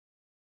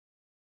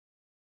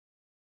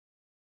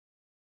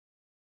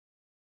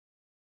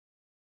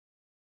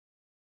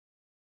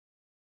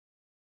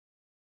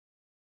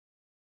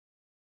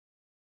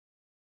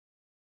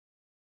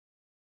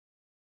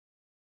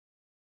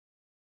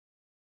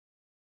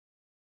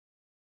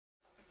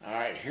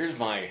Alright, here's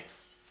my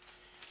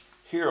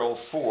Hero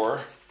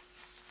 4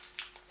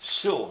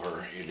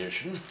 Silver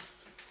Edition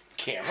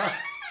camera.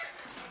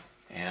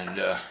 And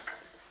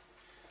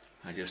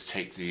I just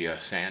take the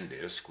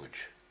SanDisk,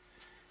 which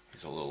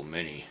is a little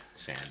mini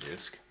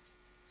SanDisk.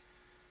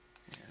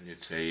 And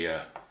it's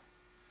a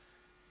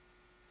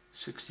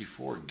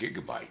 64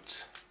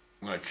 gigabytes.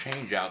 I'm going to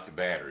change out the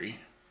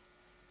battery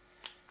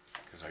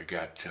because I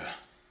got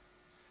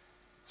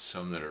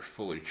some that are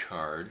fully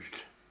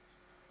charged.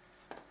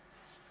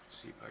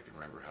 See if I can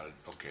remember how to,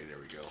 okay, there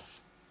we go.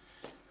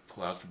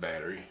 Pull out the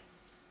battery.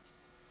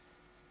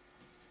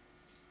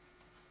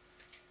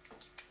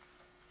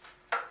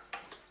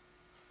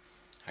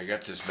 I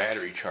got this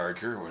battery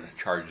charger where it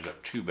charges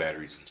up 2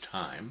 batteries at a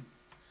time.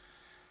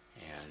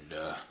 And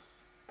I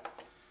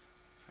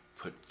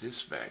put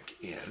this back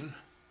in.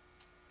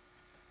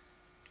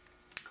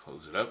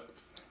 Close it up.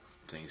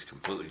 Thing's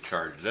completely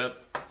charged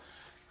up.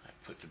 I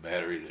put the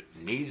battery that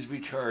needs to be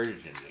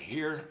charged into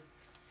here.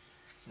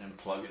 And then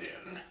plug it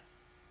in.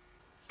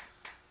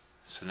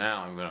 So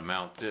now I'm going to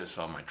mount this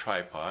on my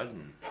tripod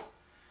and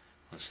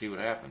let's see what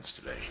happens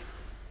today.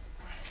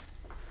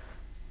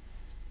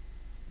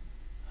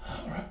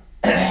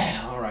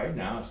 Alright,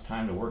 now it's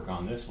time to work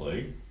on this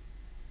leg.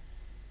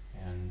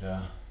 And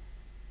I'm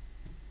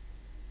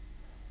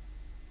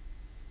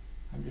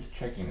just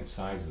checking the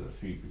size of the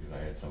feet because I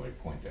had somebody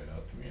point that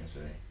out to me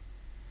yesterday.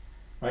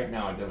 Right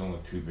now it doesn't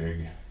look too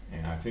big,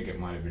 and I think it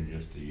might have been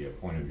just the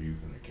point of view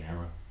from the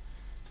camera.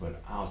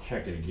 But I'll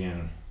check it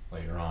again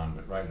later on,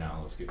 but right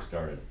now let's get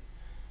started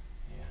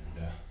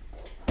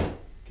and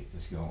get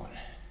this going.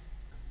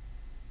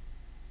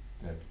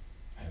 That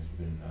has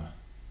been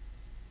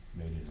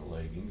made into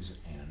leggings,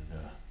 and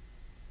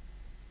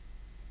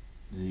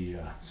the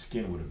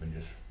skin would have been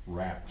just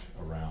wrapped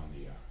around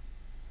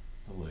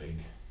the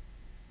leg.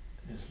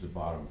 This is the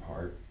bottom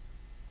part,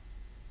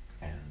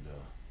 and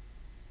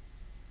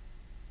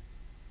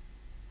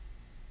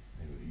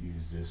they would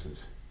use this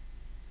as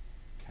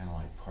kind of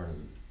like part of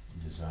the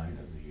design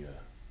of the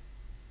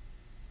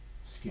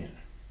skin,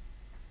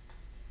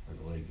 or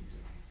the leggings.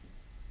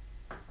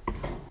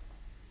 And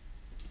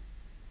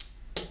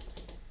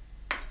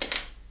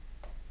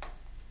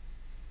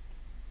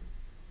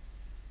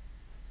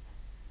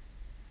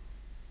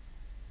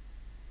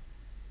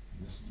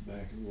this is the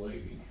back of the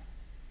legging,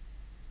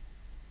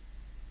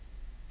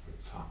 or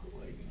the top of the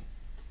legging.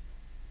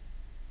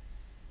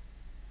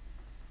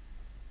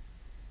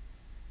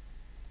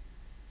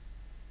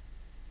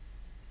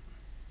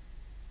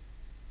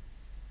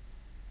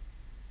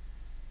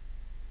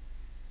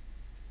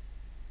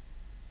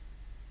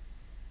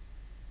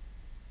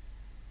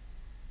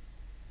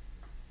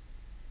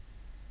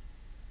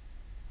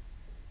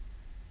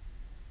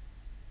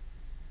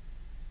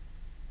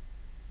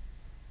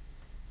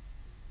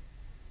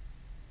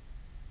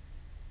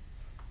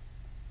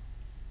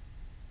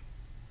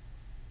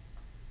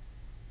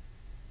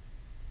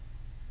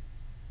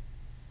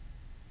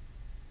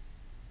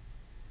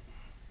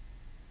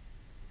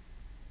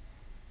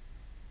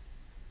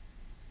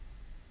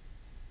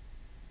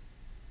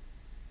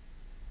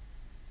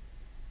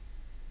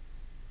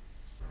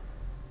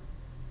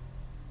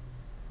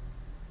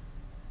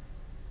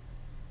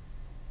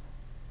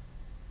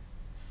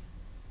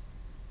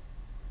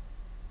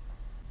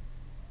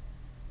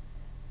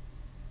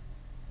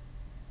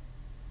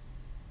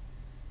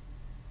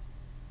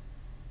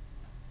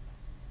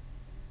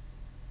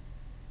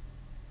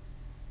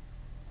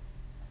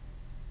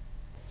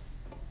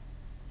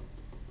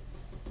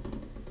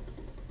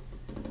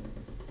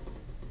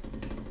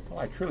 Well,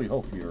 I truly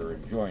hope you're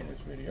enjoying this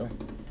video.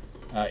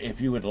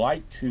 If you would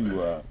like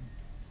to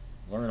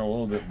learn a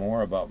little bit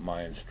more about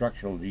my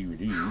instructional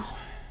DVDs,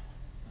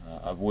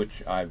 of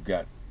which I've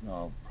got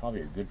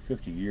probably a good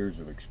 50 years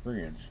of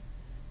experience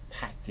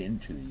packed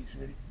into these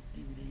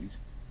DVDs,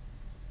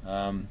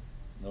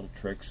 little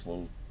tricks,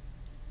 little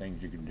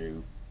things you can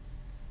do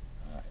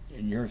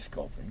in your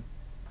sculpting,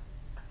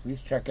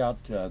 please check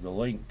out the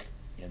link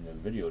in the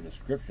video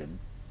description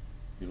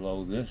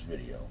below this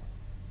video.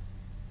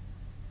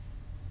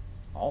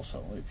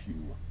 Also, if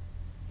you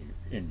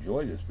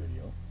enjoy this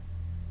video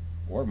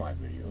or my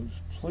videos,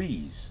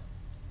 please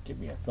give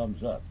me a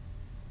thumbs up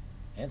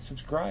and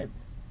subscribe,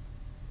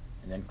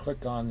 and then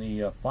click on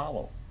the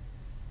follow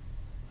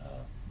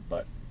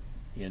button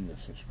in the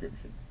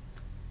subscription.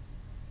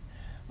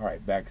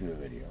 Alright, back to the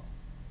video.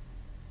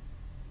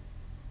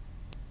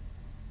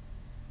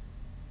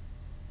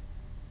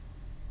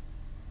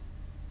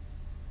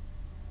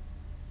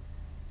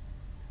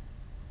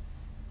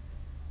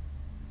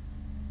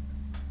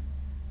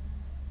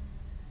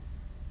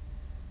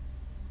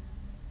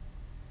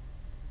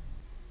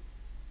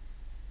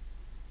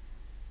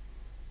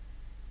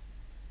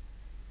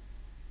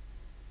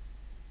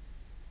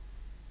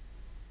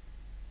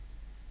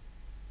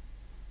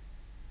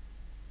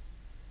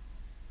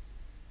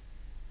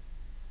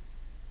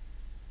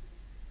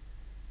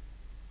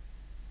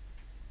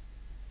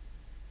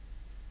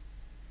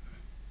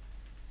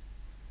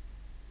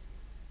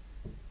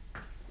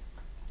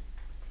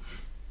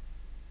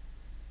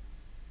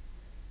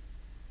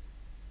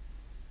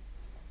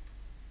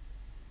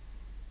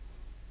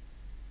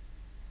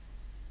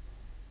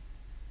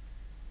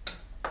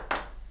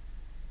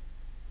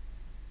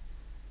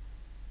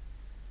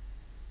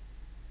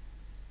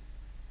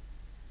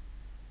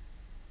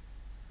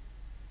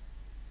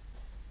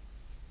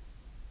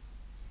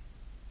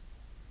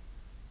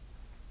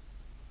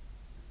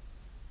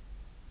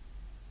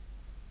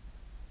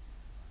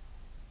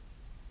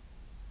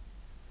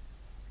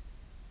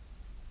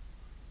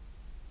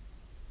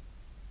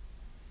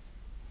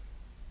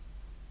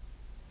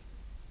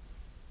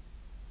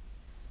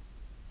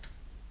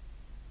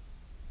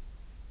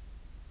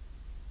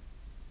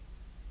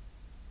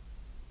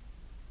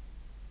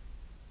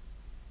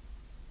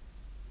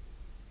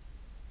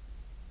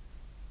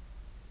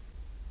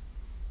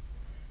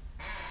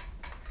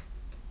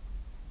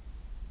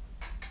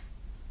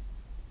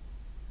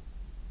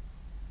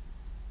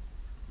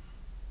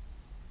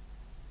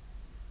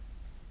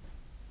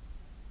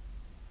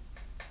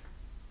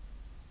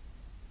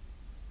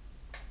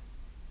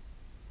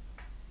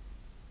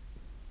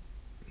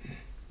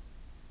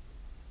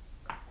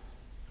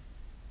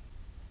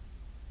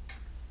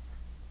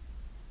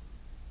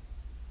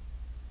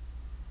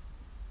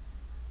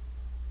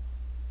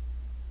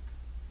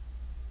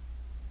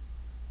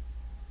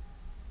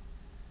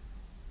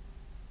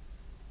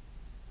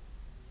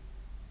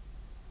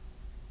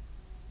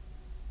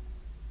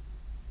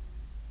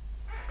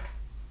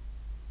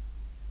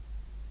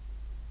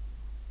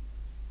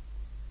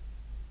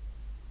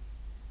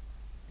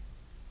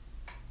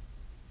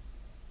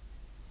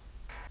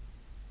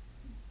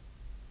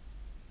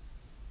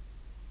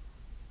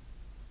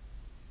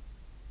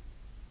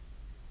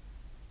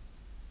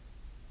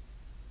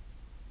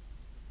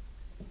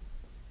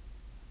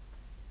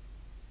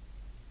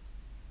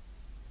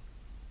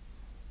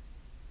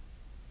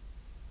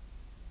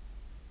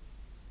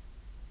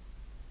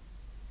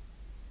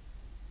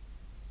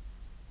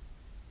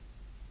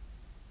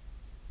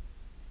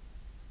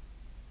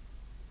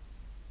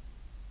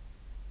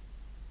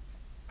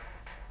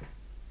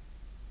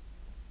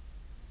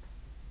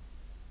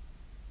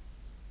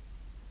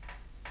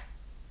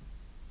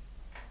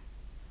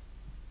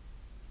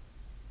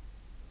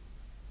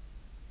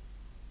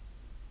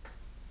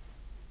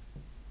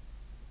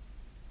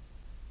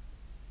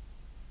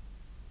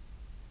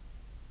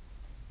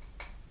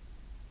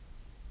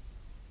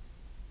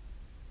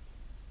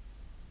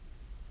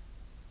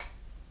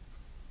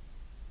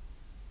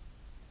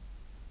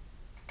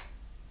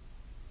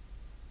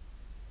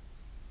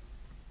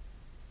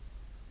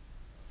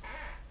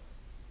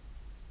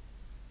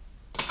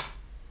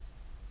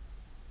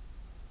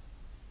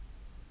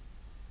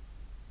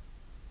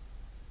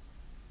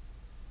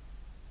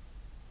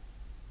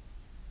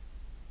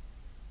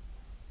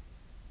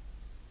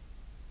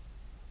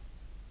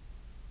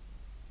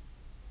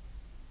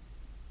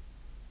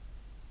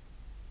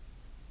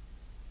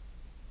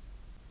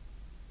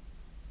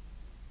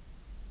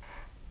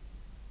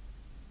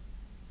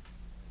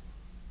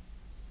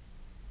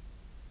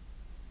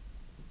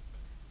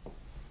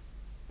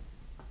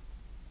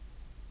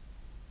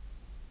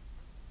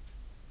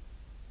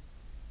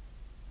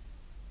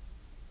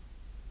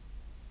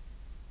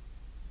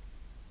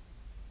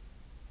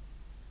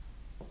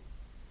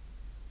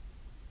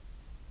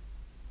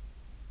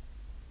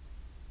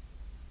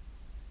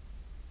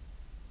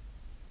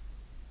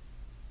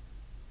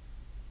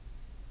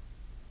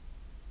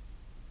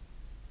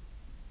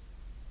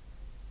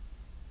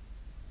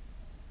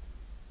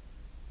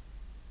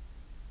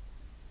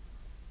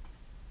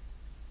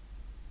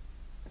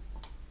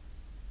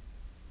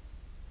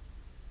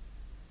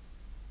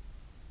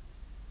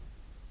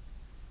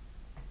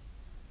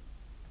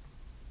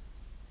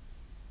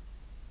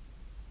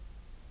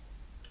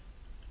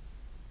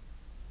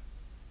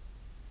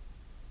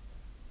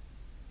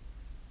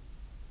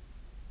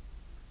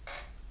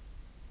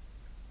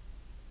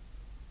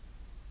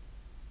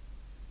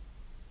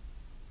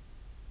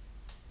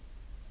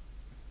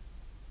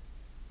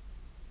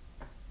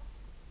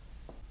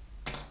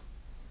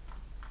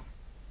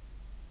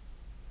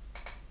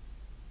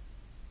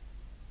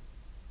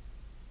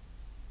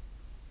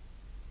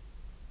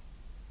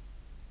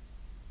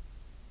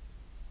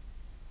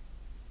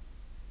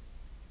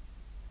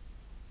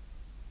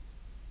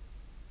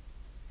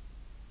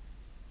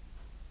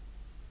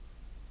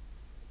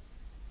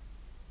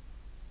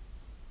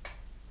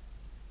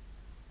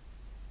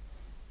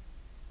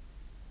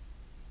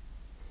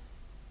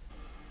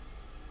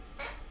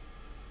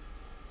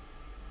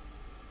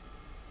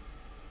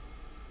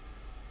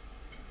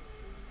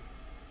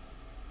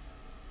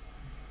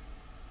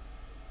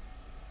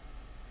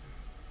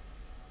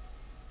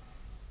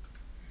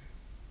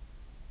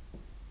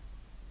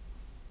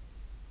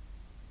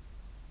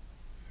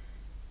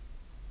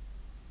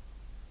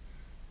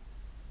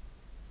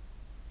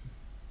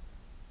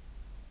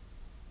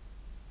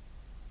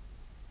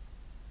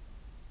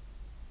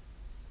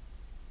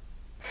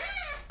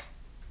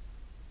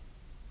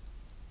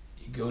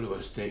 go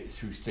to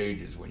through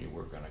stages when you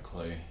work on a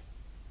clay.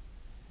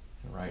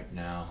 And right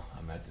now,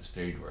 I'm at the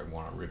stage where I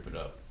want to rip it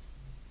up.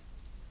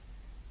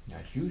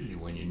 That's usually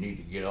when you need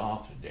to get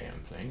off the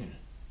damn thing and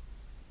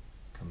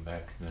come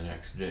back the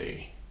next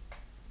day.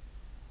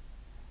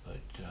 But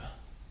I'm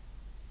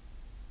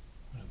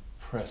going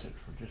to press it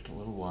for just a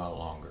little while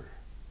longer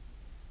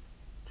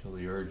till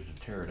the urge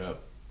to tear it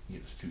up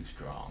gets too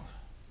strong.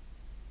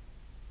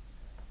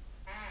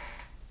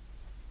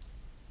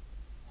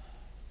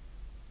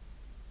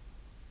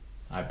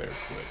 I better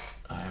quit.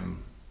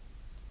 I'm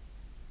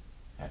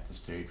at the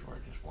stage where I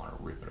just want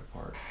to rip it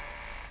apart.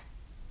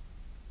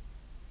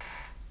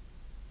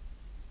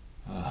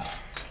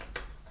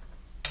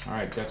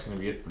 Alright, that's going to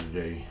be it for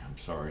today. I'm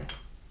sorry.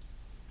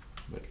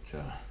 But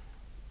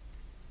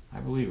I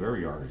believe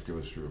every artist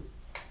goes through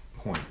a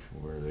point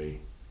where they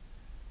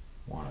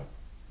want to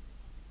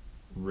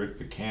rip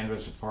the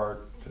canvas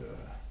apart,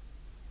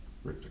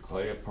 rip the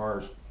clay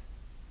apart,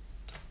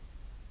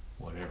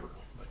 whatever.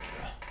 But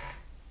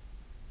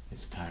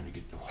it's time to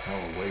get the hell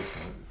away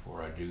from it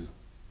before I do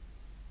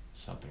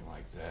something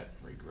like that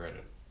and regret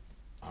it.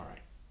 Alright.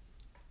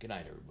 Good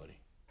night, everybody.